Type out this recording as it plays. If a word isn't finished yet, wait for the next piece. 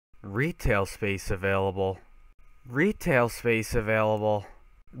Retail space available. Retail space available.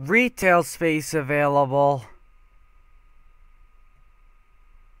 Retail space available.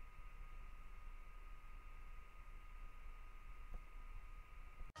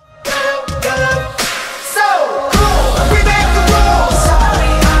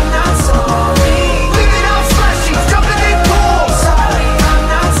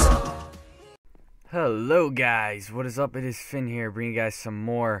 Hello guys, what is up? It is Finn here, bringing you guys some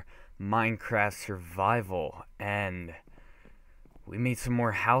more Minecraft survival, and we made some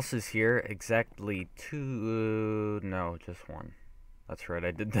more houses here. Exactly just one. That's right,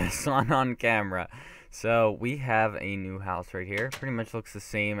 I did this on camera. So we have a new house right here. Pretty much looks the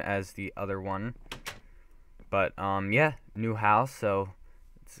same as the other one, but yeah, new house. So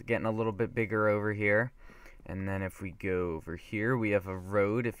it's getting a little bit bigger over here. And then if we go over here, we have a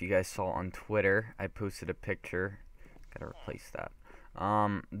road. If you guys saw on Twitter, I posted a picture. Gotta replace that.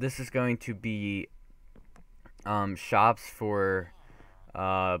 This is going to be shops for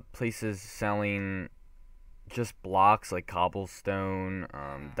places selling just blocks like cobblestone,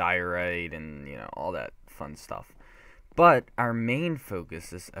 diorite, and all that fun stuff. But our main focus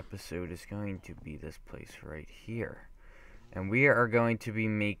this episode is going to be this place right here, and we are going to be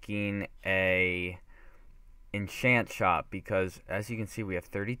making a enchant shop, because as you can see we have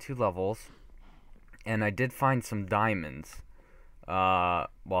 32 levels, and I did find some diamonds while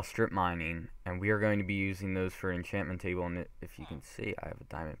strip mining, and we are going to be using those for enchantment table. And if you can see, I have a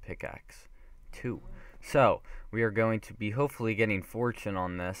diamond pickaxe too, so we are going to be hopefully getting fortune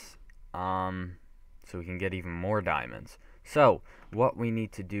on this, so we can get even more diamonds. So what we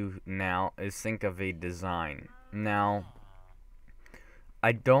need to do now is think of a design. Now,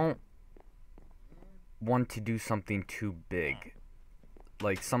 I don't want to do something too big.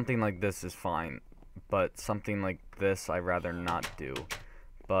 Like something like this is fine, but something like this I'd rather not do.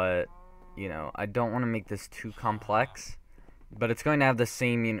 But I don't want to make this too complex, but it's going to have the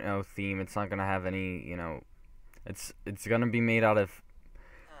same theme. It's not going to have any it's going to be made out of,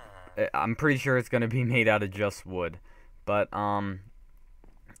 I'm pretty sure it's going to be made out of just wood. But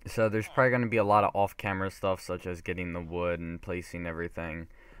so there's probably going to be a lot of off-camera stuff, such as getting the wood and placing everything.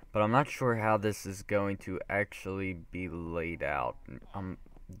 But I'm not sure how this is going to actually be laid out. I'm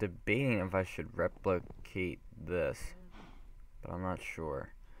debating if I should replicate this, but I'm not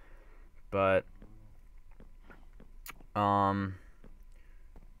sure. But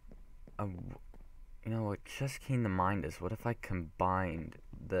what just came to mind is, what if I combined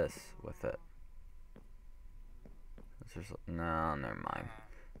this with it? No, never mind.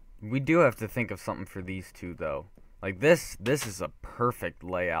 We do have to think of something for these two, though. Like this is a perfect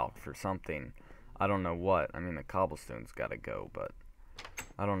layout for something. I don't know what. I mean, the cobblestone's gotta go, but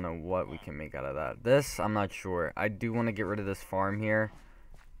I don't know what we can make out of that. This, I'm not sure. I do want to get rid of this farm here,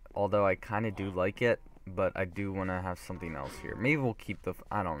 although I kind of do like it, but I do want to have something else here. Maybe we'll keep the,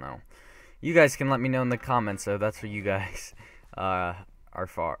 I don't know. You guys can let me know in the comments, so that's what you guys are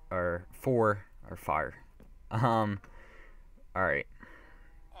for. Alright.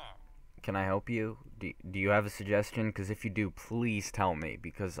 Can I help you? Do you have a suggestion? Because if you do, please tell me,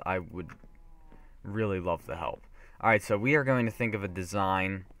 because I would really love the help. Alright, so we are going to think of a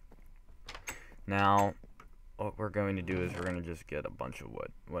design. Now, what we're going to do is we're going to just get a bunch of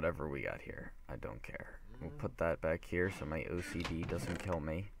wood. Whatever we got here. I don't care. We'll put that back here so my OCD doesn't kill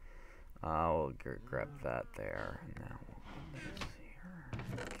me. I'll grab that there. And now we'll put this here.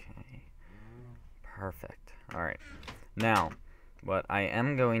 Okay. Perfect. Alright. Now, what I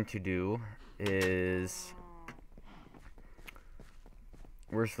am going to do is,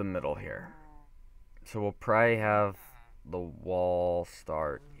 where's the middle here? So we'll probably have the wall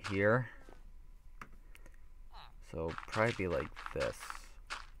start here. So it'll probably be like this.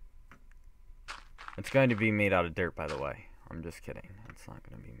 It's going to be made out of dirt, by the way. I'm just kidding. It's not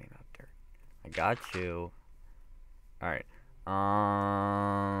going to be made out of dirt. I got you. Alright.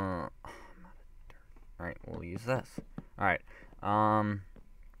 Alright, we'll use this. Alright.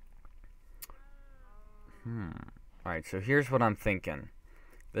 Alright, so here's what I'm thinking.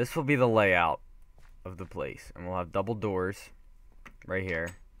 This will be the layout of the place, and we'll have double doors right here.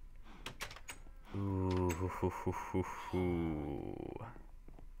 Ooh.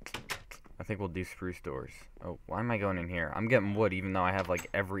 I think we'll do spruce doors. Oh, why am I going in here? I'm getting wood, even though I have like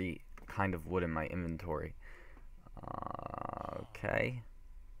every kind of wood in my inventory. Okay.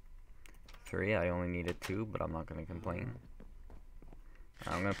 3, I only needed 2, but I'm not going to complain.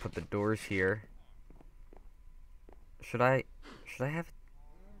 I'm going to put the doors here. Should I have it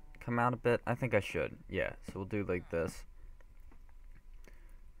come out a bit? I think I should. Yeah, so we'll do like this.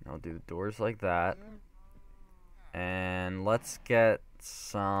 I'll do the doors like that. And let's get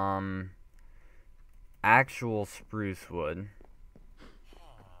some actual spruce wood.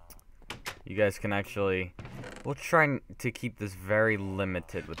 You guys can actually... We'll try to keep this very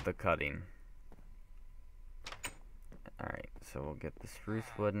limited with the cutting. Alright, so we'll get the spruce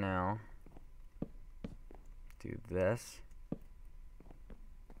wood now. Do this.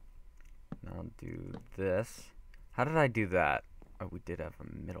 Now do this. How did I do that? Oh, we did have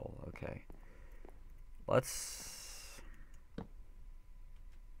a middle. Okay. Let's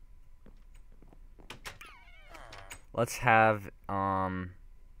have,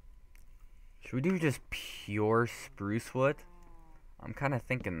 should we do just pure spruce wood? I'm kind of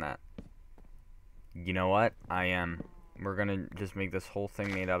thinking that. You know what? I am. We're gonna just make this whole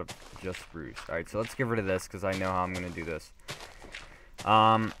thing made out of just spruce. Alright, so let's get rid of this, because I know how I'm gonna do this.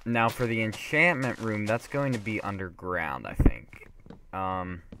 Now for the enchantment room, that's going to be underground, I think.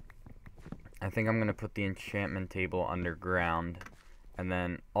 I think I'm gonna put the enchantment table underground, and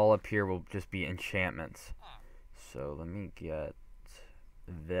then all up here will just be enchantments. So let me get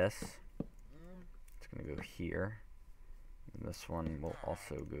this. It's gonna go here. And this one will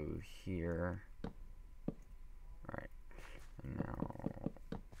also go here. Alright. And now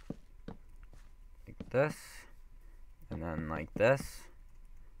like this. And then like this.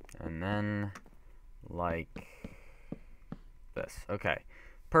 And then like this. Okay.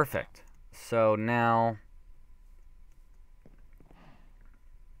 Perfect. So now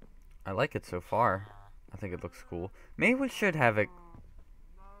I like it so far. I think it looks cool. Maybe we should have it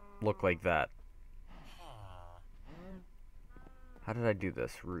look like that. How did I do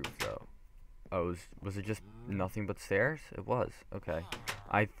this roof, though? Oh, was it just nothing but stairs? It was. Okay.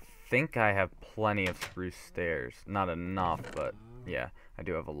 I think I have plenty of spruce stairs. Not enough, but yeah, I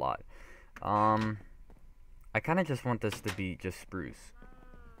do have a lot. I kind of just want this to be just spruce.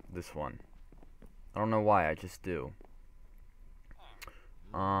 This one. I don't know why, I just do.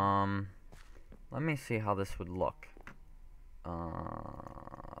 Let me see how this would look.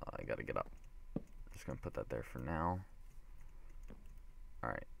 I gotta get up. Just gonna put that there for now.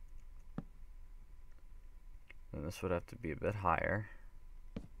 Alright. Then this would have to be a bit higher.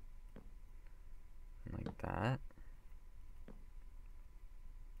 Like that.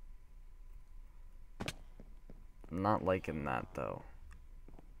 I'm not liking that though.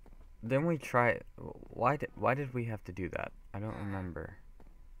 Then we try. Why did we have to do that? I don't remember.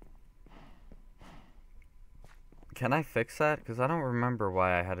 Can I fix that? Because I don't remember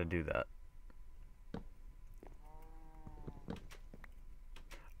why I had to do that.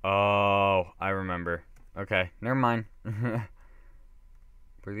 Oh, I remember. Okay, never mind.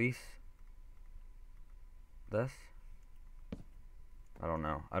 Were these? This? I don't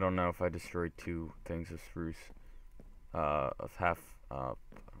know. I don't know if I destroyed two things of spruce. Of half,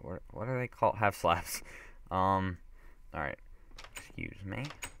 what are they called? Half slabs. Alright. Excuse me.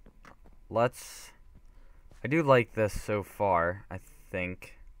 I do like this so far, I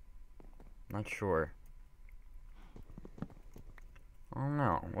think. Not sure. I don't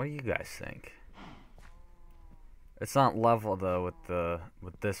know. What do you guys think? It's not level though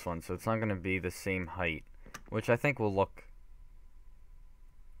with this one, so it's not gonna be the same height, which I think will look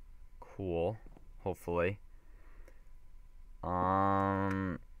cool, hopefully.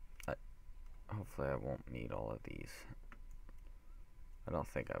 Hopefully I won't need all of these. I don't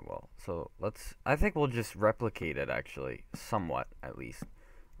think I will. So I think we'll just replicate it actually, somewhat at least.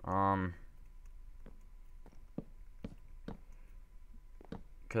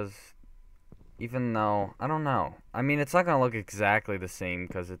 Because even though, I don't know. I mean, it's not going to look exactly the same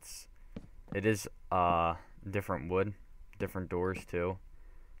because it is different wood, different doors too.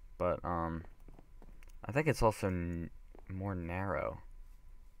 But I think it's also more narrow.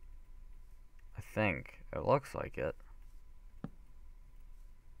 I think. It looks like it.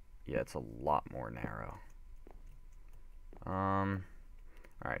 Yeah, it's a lot more narrow.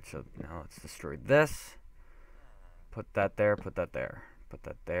 Alright, so now let's destroy this. Put that there, put that there. Put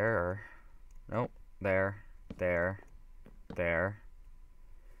that there. Nope. There. There. There.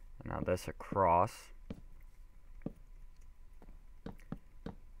 And now this across.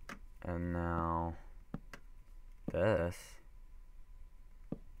 And now this.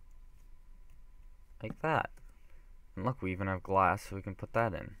 Like that. And look, we even have glass, so we can put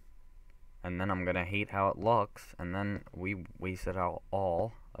that in. And then I'm gonna hate how it looks, and then we wasted out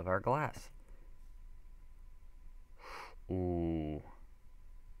all of our glass. Ooh.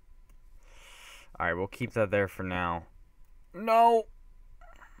 Alright, we'll keep that there for now. No!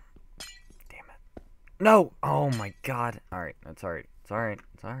 Damn it. No! Oh my god. Alright, that's alright. It's alright.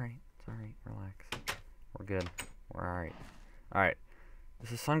 It's alright. It's alright. Relax. We're good. We're alright. Alright. Is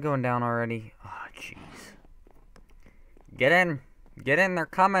the sun going down already? Oh, jeez. Get in! Get in, they're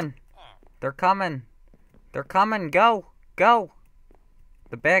coming. They're coming. They're coming. Go. Go.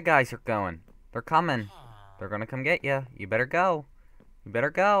 The bad guys are going. They're coming. They're gonna come get you. You better go. You better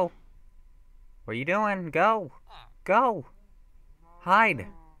go. What are you doing? Go. Go. Hide.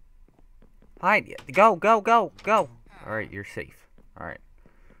 Hide. Go, go, go, go. Alright, you're safe. Alright.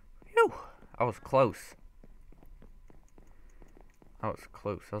 Phew. I was close. That was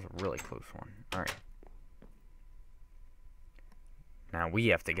close. That was a really close one. Alright. Now we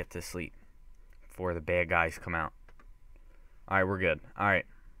have to get to sleep before the bad guys come out. Alright, we're good. Alright.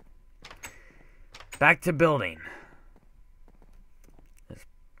 Back to building. This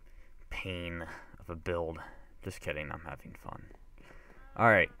pain of a build. Just kidding, I'm having fun.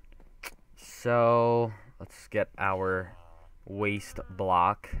 Alright. So, let's get our waste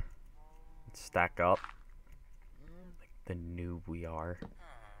block. Let's stack up. Like the noob we are.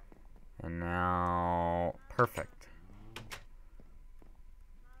 And now, perfect.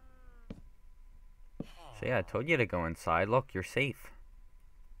 So yeah, I told you to go inside. Look, you're safe.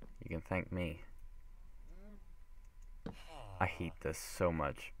 You can thank me. I hate this so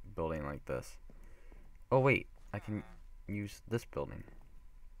much, building like this. Oh wait, I can use this building.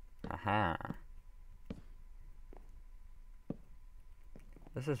 Aha.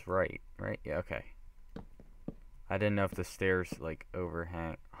 This is right? Yeah, okay. I didn't know if the stairs like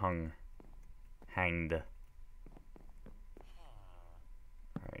hanged.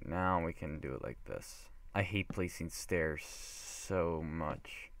 Alright, now we can do it like this. I hate placing stairs so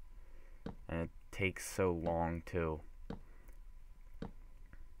much. And it takes so long too.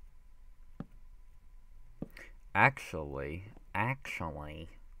 Actually,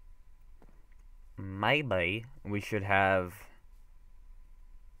 maybe we should have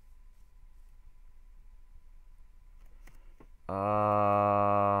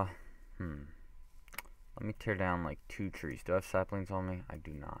let me tear down like 2 trees. Do I have saplings on me? I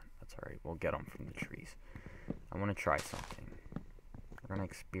do not. That's alright. We'll get them from the trees. I want to try something. We're going to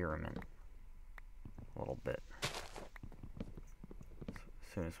experiment a little bit.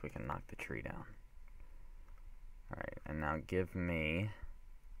 As soon as we can knock the tree down. Alright, and now give me,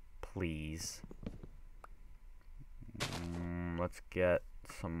 please, let's get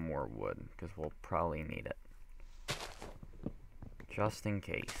some more wood, because we'll probably need it. Just in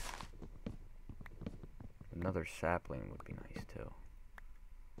case. Another sapling would be nice too.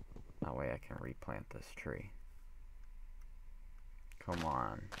 That way I can replant this tree. Come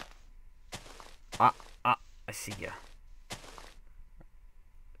on. I see ya.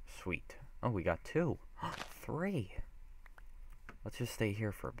 Sweet. Oh, we got 2. 3. Let's just stay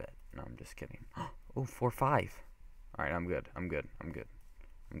here for a bit. No, I'm just kidding. Oh, 4, 5. Alright, I'm good. I'm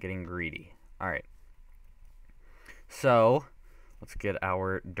getting greedy. Alright. So, let's get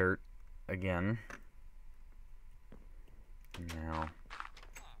our dirt again. Now,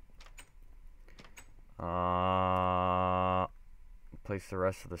 place the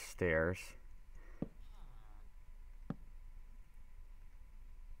rest of the stairs.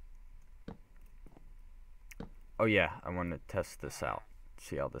 Oh yeah, I want to test this out.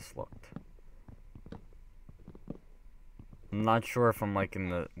 See how this looked. I'm not sure if I'm liking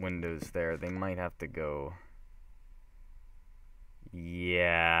the windows there. They might have to go.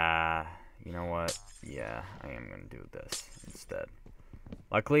 Yeah. You know what? Yeah, I am going to do this instead.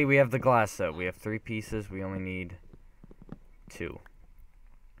 Luckily, we have the glass though. We have 3 pieces. We only need 2.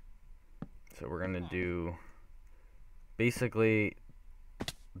 So we're going to do... Basically,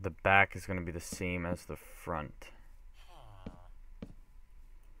 the back is going to be the same as the front.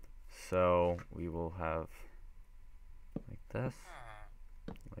 So we will have like this,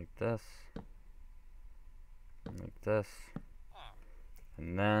 like this, like this,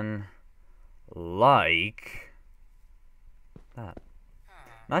 and then like that.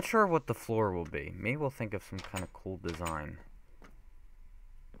 Not sure what the floor will be. Maybe we'll think of some kind of cool design.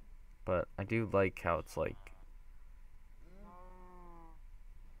 But I do like how it's like,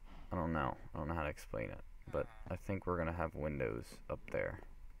 I don't know how to explain it, but I think we're gonna have windows up there.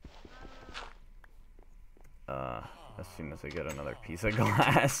 As soon as I get another piece of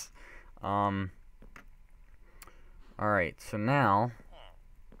glass. Alright, so now,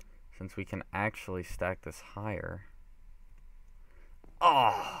 since we can actually stack this higher.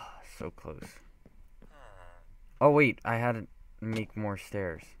 Oh, so close. Oh wait, I had to make more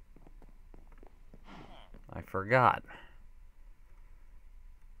stairs. I forgot.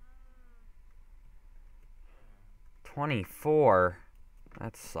 24?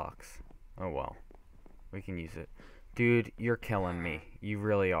 That sucks. Oh well. We can use it. Dude, you're killing me. You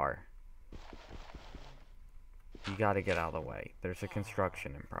really are. You gotta get out of the way. There's a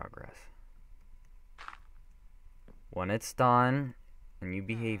construction in progress. When it's done, and you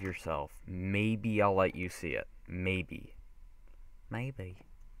behave yourself, maybe I'll let you see it. Maybe. Maybe.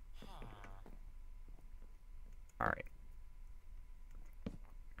 Alright.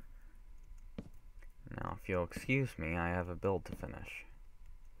 Now, if you'll excuse me, I have a build to finish.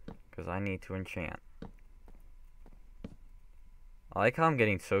 Because I need to enchant. I like how I'm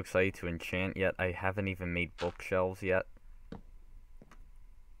getting so excited to enchant, yet I haven't even made bookshelves yet.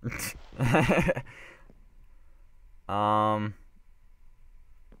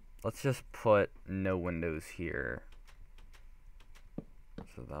 Let's just put no windows here.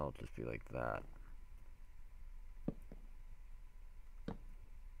 So that'll just be like that.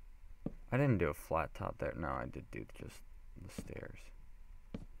 I didn't do a flat top there. No, I did do just the stairs.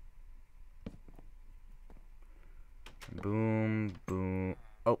 Boom, boom.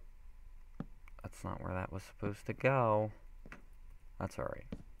 Oh, that's not where that was supposed to go. That's alright.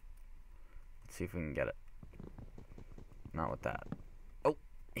 Let's see if we can get it. Not with that. Oh,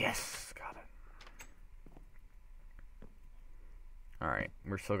 yes, got it. Alright,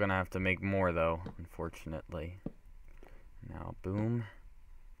 we're still gonna have to make more though, unfortunately. Now, boom,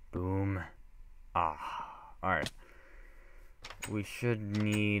 boom. Ah, alright. We should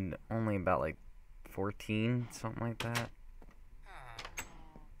need only about like 14, something like that.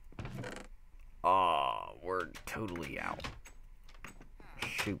 Oh, we're totally out.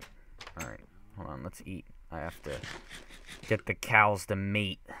 Shoot. Alright, hold on, let's eat. I have to get the cows to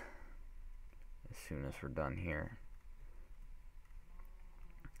mate as soon as we're done here.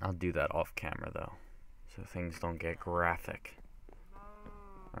 I'll do that off camera though, so things don't get graphic.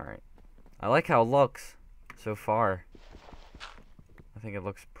 Alright. I like how it looks so far. I think it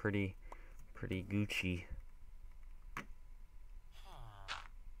looks pretty Gucci.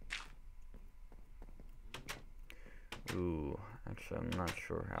 Ooh, actually I'm not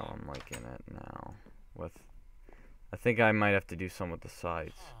sure how I'm liking it now. I think I might have to do some with the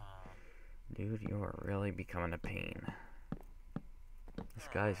sides. Dude, you are really becoming a pain. This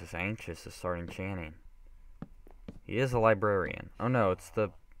guy's just anxious to start enchanting. He is a librarian. Oh no, it's the...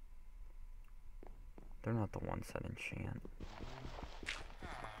 They're not the ones that enchant.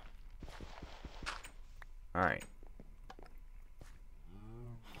 Alright.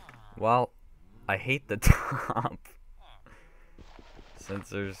 Well, I hate the top.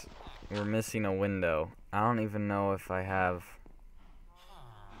 Since we're missing a window. I don't even know if I have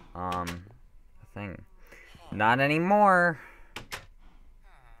a thing. Not anymore.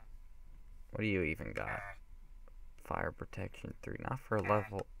 What do you even got? Fire protection 3. Not for a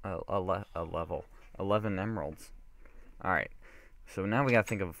level. 11 emeralds. Alright. So now we gotta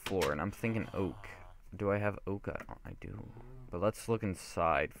think of a floor, and I'm thinking oak. Do I have oak? I do. But let's look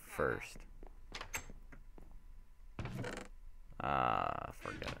inside first.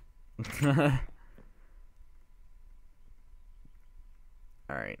 Forget it.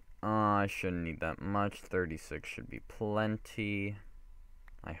 Alright. I shouldn't need that much. 36 should be plenty.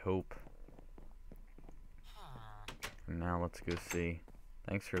 I hope. And now let's go see.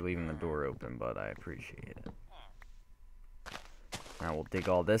 Thanks for leaving the door open, but I appreciate it. Now we'll dig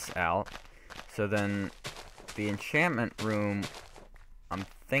all this out. So then, the enchantment room, I'm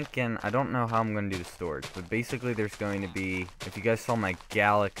thinking, I don't know how I'm going to do the storage, but basically there's going to be, if you guys saw my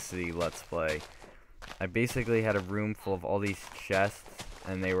Galaxy Let's Play, I basically had a room full of all these chests,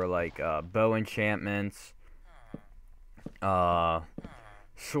 and they were like, bow enchantments,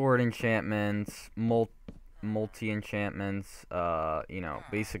 sword enchantments, multi-enchantments, you know,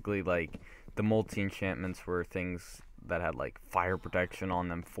 basically like, the multi-enchantments were things that had like fire protection on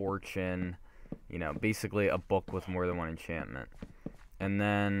them, fortune, you know, basically a book with more than one enchantment. And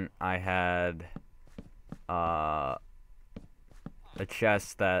then I had a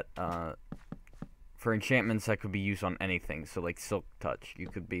chest that for enchantments that could be used on anything. So like Silk Touch, you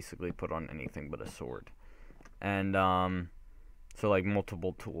could basically put on anything but a sword. And so like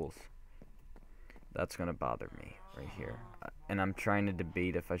multiple tools. That's gonna bother me right here. And I'm trying to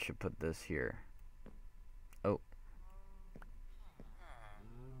debate if I should put this here. Oh.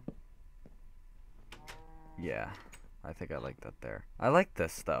 Yeah. I think I like that there. I like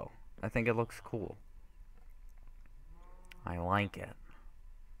this, though. I think it looks cool. I like it.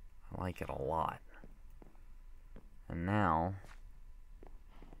 I like it a lot. And now,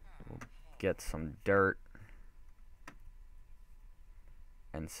 we'll get some dirt.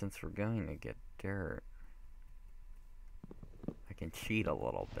 And since we're going to get dirt, I can cheat a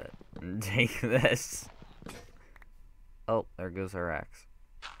little bit and take this. Oh, there goes our axe.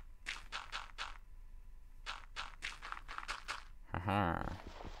 Haha.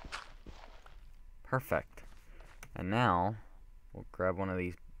 Perfect. And now, we'll grab one of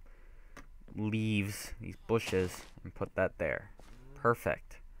these leaves, these bushes, and put that there.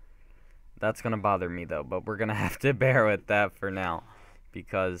 Perfect. That's gonna bother me though, but we're gonna have to bear with that for now,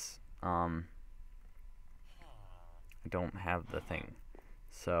 because I don't have the thing.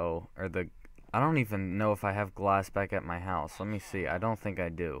 So, I don't even know if I have glass back at my house. Let me see. I don't think I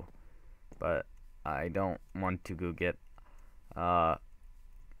do, but I don't want to go get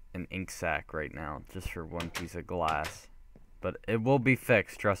an ink sac right now just for one piece of glass. But it will be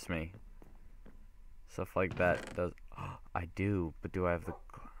fixed, trust me. Stuff like that does. Oh, I do, but do I have the?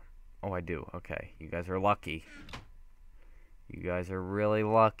 Oh, I do. Okay, you guys are lucky. You guys are really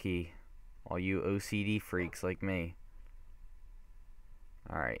lucky, all you OCD freaks like me.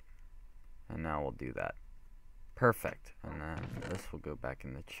 All right, and now we'll do that. Perfect, and then this will go back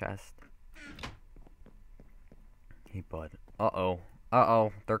in the chest. Hey, bud. Uh-oh.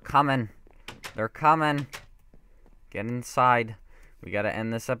 Uh-oh. They're coming. They're coming. Get inside. We gotta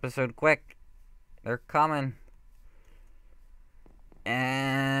end this episode quick. They're coming.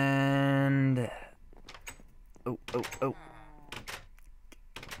 And... Oh, oh, oh.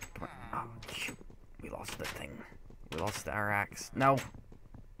 Come on. Oh, shoot. We lost the thing. We lost our axe. No.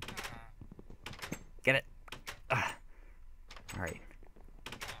 Get it. Alright.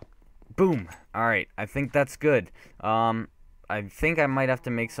 Boom. Alright. I think that's good. I think I might have to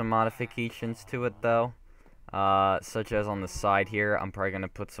make some modifications to it, though. Such as on the side here. I'm probably going to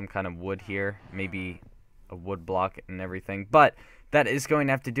put some kind of wood here. Maybe a wood block and everything. But that is going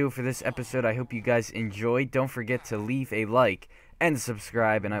to have to do it for this episode. I hope you guys enjoyed. Don't forget to leave a like and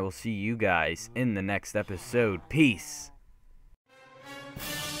subscribe. And I will see you guys in the next episode. Peace.